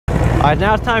Alright,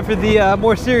 now it's time for the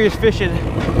more serious fishing.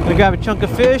 I'm gonna grab a chunk of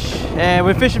fish, and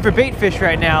we're fishing for bait fish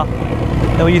right now.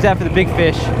 And we'll use that for the big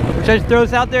fish. Should I just throw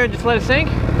this out there and just let it sink?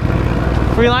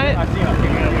 Free line it?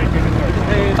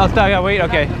 Oh, stop, I gotta wait,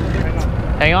 okay.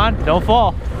 Hang on, don't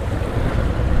fall.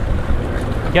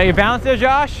 You got your balance there,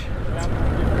 Josh?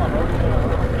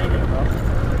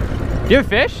 You have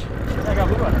fish? I got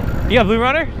blue runner. You got blue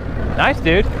runner? Nice,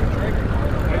 dude.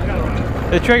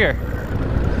 The trigger.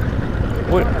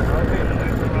 What?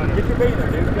 Get your bait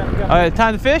there, dude. Alright,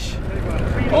 time to fish?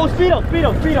 Oh, speedo.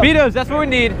 Speedos, that's what we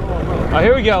need. Alright,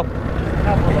 here we go.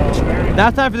 Now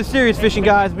it's time for the serious fishing,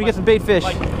 guys. We get some bait fish.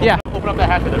 Yeah. Open up that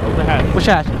hatch there. Open the hatch. Which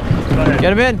hatch?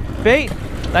 Get him in. Bait.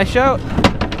 Nice show.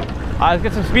 Alright, let's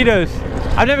get some speedos.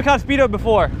 I've never caught a speedo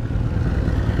before.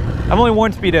 I've only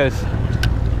worn speedos.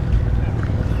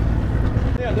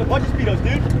 Yeah, there's a bunch of speedos,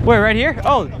 dude. Where, right here?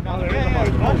 Oh.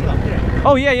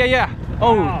 Oh, yeah.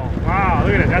 Oh. Wow,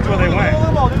 look at it. That's where they went.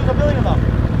 There's a billion of them.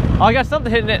 Oh, I got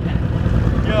something hitting it.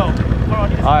 Yo.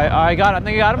 I got it. I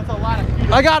think I got him. That's a lot of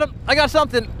speedos. I got him. I got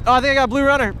something. Oh, I think I got a blue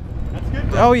runner. That's good,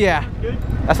 bro. Oh, yeah. That's good.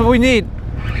 That's what we need.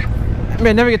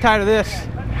 Man, never get tired of this.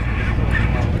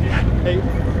 Hey,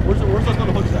 where's those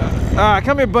little hooks at? Alright,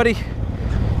 come here, buddy.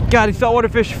 God, these saltwater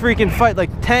fish freaking fight like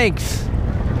tanks.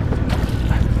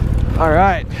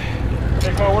 Alright.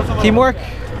 Hey, Carl, where's the Teamwork.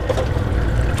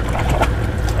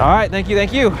 Alright, thank you.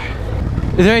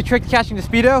 Is there any trick to catching the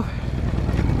speedo?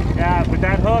 Yeah, with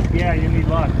that hook, yeah, you need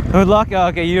luck. Good luck? Oh,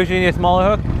 okay, you usually need a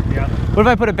smaller hook? Yeah. What if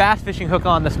I put a bass fishing hook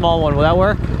on the small one? Will that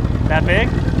work? That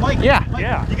big? Mike, yeah.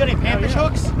 You got any panfish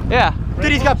hooks? Yeah.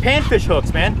 Dude, he's got panfish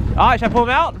hooks, man. Alright, should I pull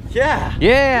them out? Yeah.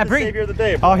 Yeah, You're the savior of the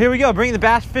day, bro. Oh, here we go. Bring the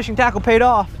bass fishing tackle paid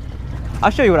off.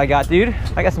 I'll show you what I got, dude.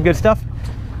 I got some good stuff.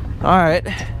 Alright.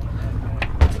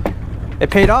 It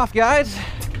paid off, guys.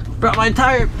 Brought my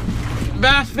entire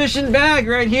bass fishing bag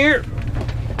right here.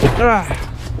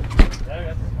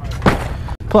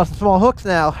 Plus some small hooks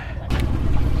now.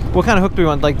 What kind of hook do we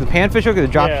want? Like the panfish hook or the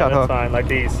drop shot hook? Fine, like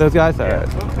these. Those guys? Yeah.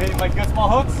 Alright. Like good small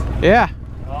hooks? Yeah.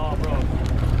 Oh, bro.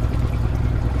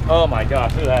 Oh my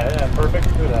gosh, look at that. Isn't that perfect?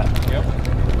 Look at that. Yep.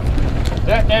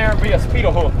 That there would be a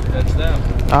speedo hook. That's them.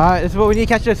 Alright, this is what we need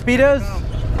to catch those speedos.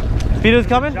 Speedos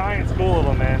coming? Giant school of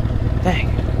them, man. Dang.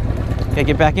 Gotta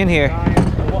get back in here. Giant.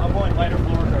 I'm going lighter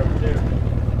fluorocarbon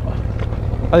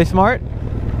too. Are they smart?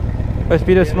 Are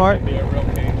speedos smart?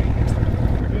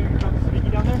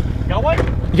 Got one?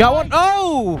 You got one?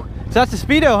 Oh! So that's a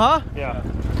speedo, huh? Yeah.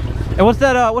 And what's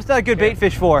that a good bait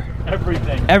fish for?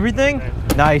 Everything. Everything?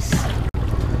 Nice.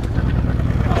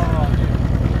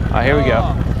 Alright, here we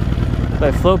go.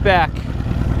 Let it float back.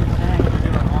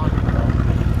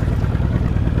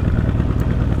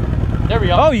 There we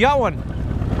go. Oh, you got one.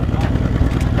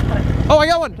 Oh, I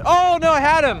got one. Oh, no, I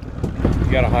had him.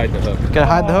 You gotta hide the hook. Gotta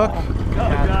hide the hook.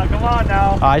 God, come on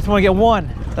now. I just want to get one.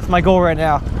 That's my goal right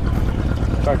now.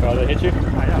 Sorry, Carl, did I hit you?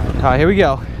 Alright, here we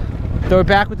go. Throw it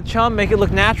back with the chum, make it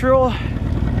look natural.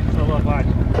 So look, fine.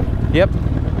 Yep.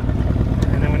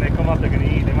 And then when they come up, they're gonna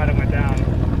eat. They might have went down.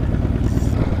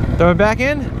 Throw it back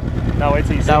in. No, wait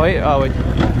till you see. No, wait. Oh, wait.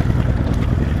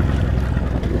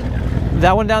 Is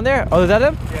that one down there? Oh, is that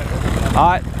him? Yeah.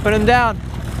 Alright, put him down.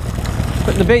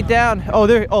 Putting the bait down. Oh,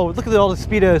 there. Oh, look at all the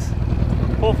speedos.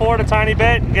 Pull forward a tiny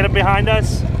bit. Get him behind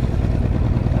us.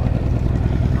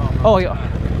 Oh,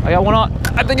 I got one on.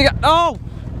 I think you got. Oh!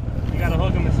 You gotta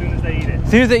hook them as soon as they eat it. As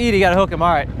soon as they eat, you gotta hook them.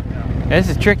 All right. Yeah. Yeah, this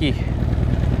is tricky.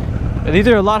 These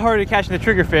are a lot harder to catch than the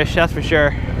trigger fish, that's for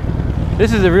sure.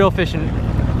 This is a real fishing.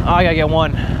 Oh, I gotta get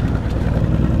one.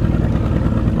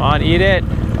 Come on, eat it.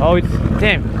 Oh, it's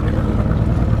damn.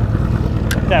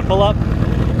 That pull up.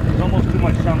 There's almost too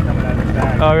much chum coming out of this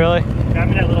bag. Oh, really? Got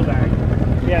me that little bag.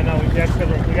 Yeah, no, we gotta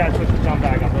switch the chum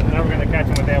bag up. We're never gonna catch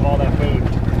them when they have all that food.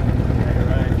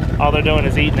 Right. All they're doing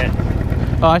is eating it.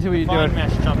 Oh, I see what you're doing. Fine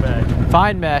mesh chum bag.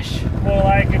 Fine mesh. Well,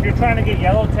 like if you're trying to get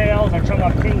yellowtails or chum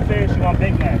up kingfish, you want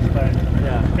big mesh. But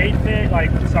yeah, bait fish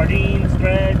like sardines,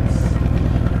 threads,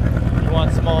 you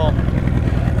want small.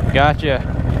 Gotcha.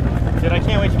 Dude, I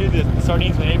can't wait to do the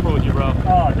sardines in April with you, bro.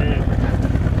 Oh, dude.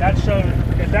 That show,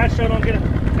 if that show don't get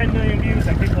 10 million views,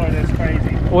 then people are this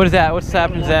crazy. What is that? What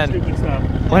happens then? Stupid stuff.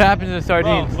 What happens to the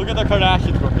sardines? Bro, look at the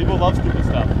Kardashians, bro. People love stupid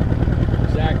stuff.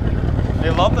 Exactly.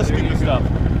 They love the stupid stuff.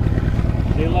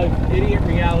 They love idiot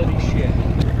reality shit.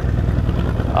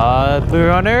 Blue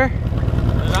runner.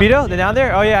 Speedo, they're down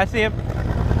there? Oh yeah, I see him.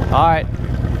 Alright.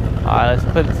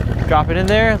 Alright, let's drop it in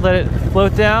there, let it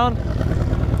float down.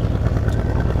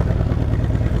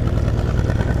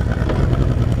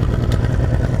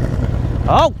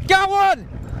 Oh, got one!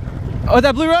 Oh, is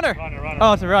that blue runner? Runner.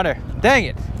 Oh, it's a runner. Dang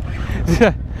it.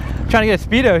 Trying to get a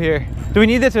speedo here. Do we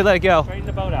need this or let it go? Straighten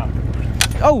the boat out.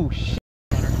 Oh, shit.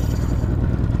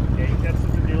 Yeah,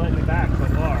 you're letting me back so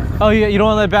far. Oh, you don't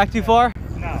want to let it back too far?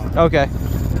 No. Okay.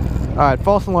 All right,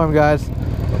 false alarm, guys.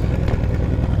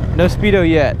 No speedo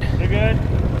yet. You're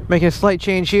good? Making a slight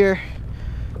change here.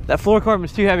 That fluorocarbon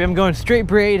is too heavy. I'm going straight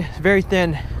braid, very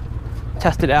thin.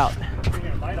 Test it out. You're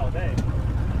gonna bite all day.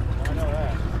 I know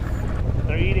that.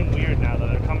 They're eating weird now though.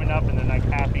 They're coming up and they're like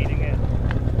half eating it.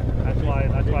 That's why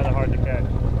they're hard to catch.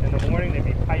 In the morning they'd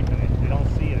be piping it. They don't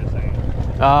see it the same.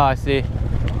 Oh, I see.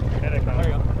 Here they come.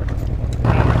 There you go.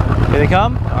 Here they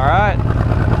come. All right.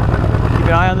 Keep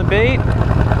an eye on the bait.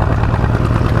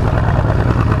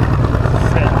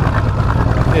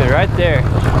 Dude, right there.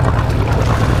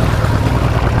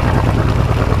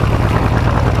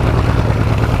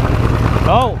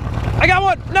 Oh, I got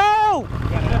one. No! You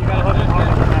gotta hook him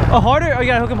harder. Oh, harder? Oh, you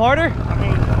gotta hook him harder? I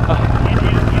mean,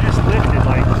 you just lift it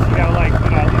like, you gotta like, you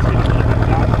know, at least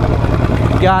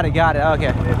get it. Got it.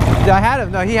 Okay. I had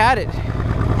him. No, he had it.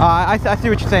 I see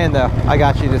what you're saying though. I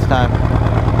got you this time.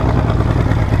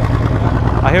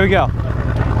 All right, here we go.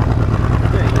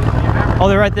 Oh,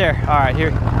 they're right there. All right,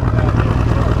 here.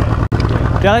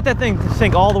 Yeah, let that thing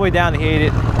sink all the way down. He ate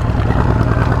it.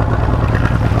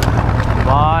 Come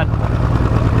on.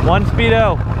 One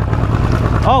speedo.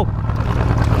 Oh.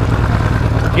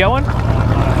 You got one?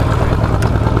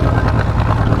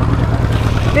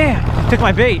 Damn, took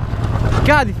my bait.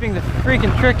 God, these things are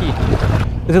freaking tricky.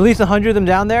 There's at least 100 of them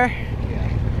down there.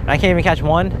 And I can't even catch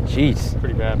one. Jeez.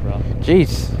 Pretty bad, bro.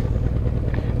 Jeez.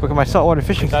 Look at my saltwater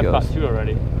fishing I've skills. caught 2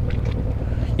 already.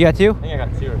 You got 2? I think I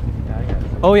got 2. Yeah, I got 2.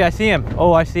 Oh yeah, I see him.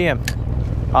 Oh, I see him.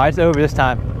 Oh, it's over this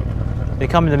time. They're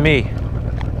coming to me.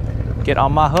 Get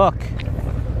on my hook.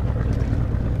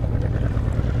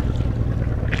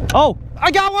 Oh, I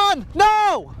got one!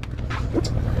 No!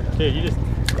 Dude, you just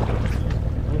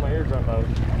blew my eardrum out.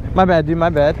 My bad, dude, my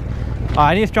bad.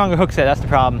 I need a stronger hook set, that's the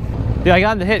problem. Dude, I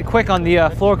got him to hit quick on the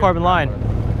fluorocarbon line.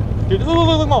 Dude,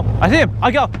 look, Mo. I see him,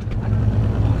 I go.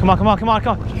 Come on.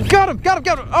 Got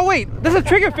him. Oh wait, this is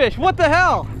triggerfish, what the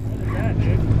hell?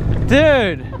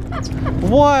 Dude,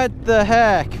 what the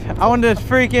heck? I wanted to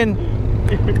freaking,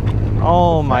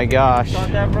 oh my gosh. You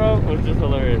thought that, bro? It was just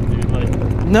hilarious, dude. Like,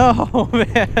 no,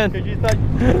 man. you thought,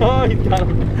 oh, he's got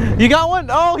him. You got one?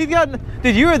 Oh, he's got,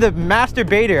 dude, you are the master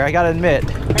baiter, I gotta admit.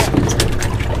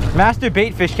 Master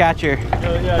bait fish catcher.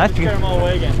 Yeah, just carry him all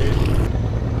away again,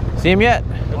 dude. See him yet?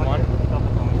 Good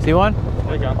one. See one?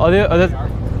 There you go.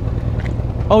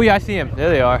 Oh yeah, I see him. There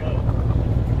they are.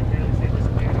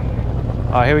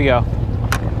 Oh, here we go.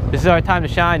 This is our time to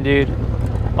shine, dude.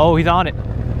 Oh, he's on it.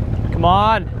 Come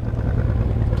on.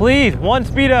 Please, one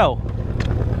speedo.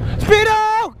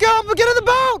 Speedo! Go, get in the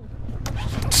boat!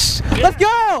 Yeah. Let's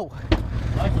go!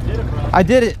 Like you did it, bro. I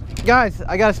did it. Guys,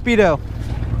 I got a speedo.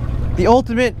 The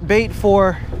ultimate bait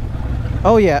for,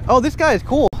 oh yeah. Oh, this guy is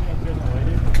cool.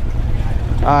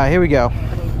 All right, here we go.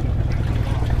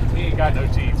 He ain't got no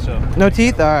teeth, so. No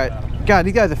teeth? All right. God,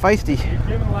 these guys are feisty. Give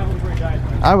him a live one before he dies,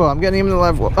 man. I will. I'm getting him in the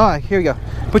live well. All right, here we go.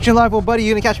 Put you in live well, buddy.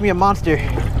 You're gonna catch me a monster.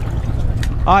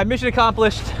 All right, mission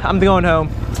accomplished. I'm going home.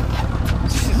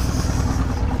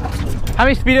 How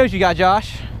many speedos you got,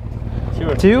 Josh? 2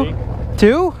 or 3. 2?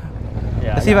 2?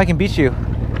 Yeah. Let's see if I can beat you.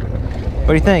 What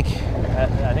do you think?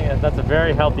 I think that's a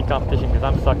very healthy competition because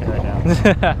I'm sucking right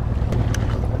now.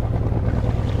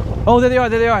 Oh, there they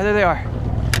are.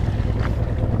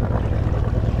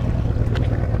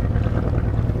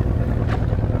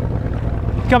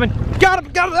 Coming. Got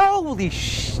him. Holy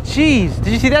jeez.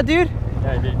 Did you see that, dude?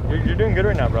 Yeah, dude, you're doing good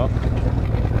right now, bro.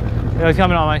 Yeah, he's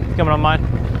coming on mine.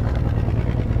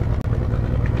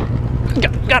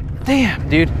 God damn,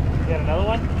 dude. You got another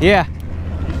one? Yeah.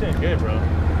 You're doing good, bro.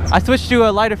 I switched to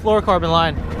a lighter fluorocarbon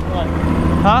line. Come on.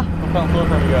 Huh? What pound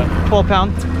fluorocarbon you got? 12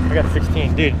 pounds. I got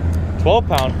 16. Dude, 12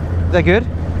 pound. Is that good?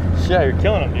 Yeah, you're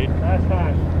killing them, dude. Last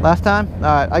time. Last time? All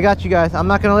right, I got you guys. I'm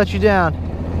not gonna let you down.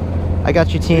 I got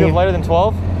you, You team. have lighter than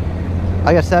 12?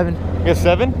 I got 7. You got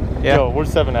 7? Yeah. Yo, where's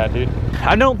 7 at, dude?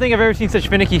 I don't think I've ever seen such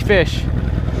finicky fish.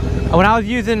 When I was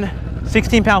using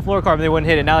 16-pound fluorocarbon, they wouldn't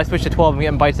hit it. Now I switched to 12. I'm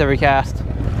getting bites every cast. These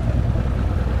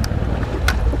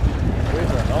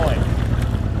are annoying.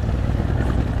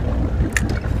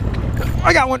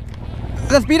 I got one. Is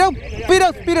that speedo?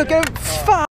 Speedo, get him.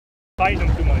 Fuck. Fighting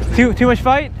them too much. Too much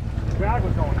fight? Drag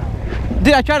was going out.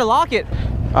 Dude, I tried to lock it.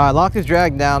 All right, lock this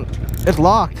drag down. It's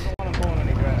locked. I don't want them pulling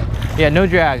any drag. Yeah, no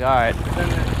drag. All right.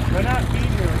 They're not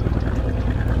feeding you.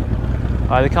 All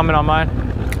right, they're coming on mine.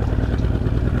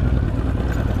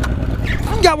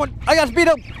 Got one. I got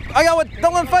speedo. I got one.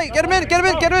 Don't let him fight. Get him in. Get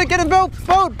him. Boat.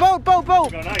 Go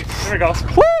nice. There we go.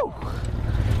 Woo!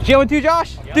 Did you get one too,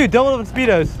 Josh? Yeah. Dude, double up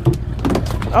speedos.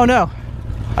 Oh no.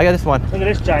 I got this one. Look at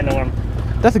this ginorm.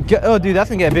 That's a good, oh dude, that's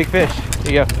gonna get a big fish.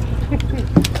 Here you go.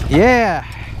 Yeah.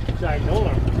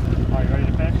 Ginorm. Are you ready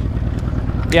to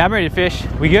fish? Yeah, I'm ready to fish.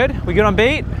 We good? We good on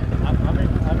bait? I'm in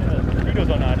the speedo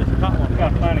zone now. I just caught one. We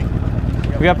got plenty.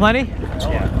 We got plenty?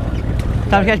 Yeah.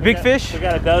 Time to catch big fish? We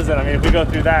got a dozen. I mean, if we go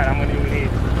through that, how many do we need?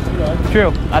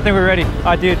 True. I think we're ready. All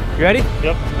right, dude. You ready?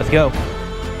 Yep. Let's go.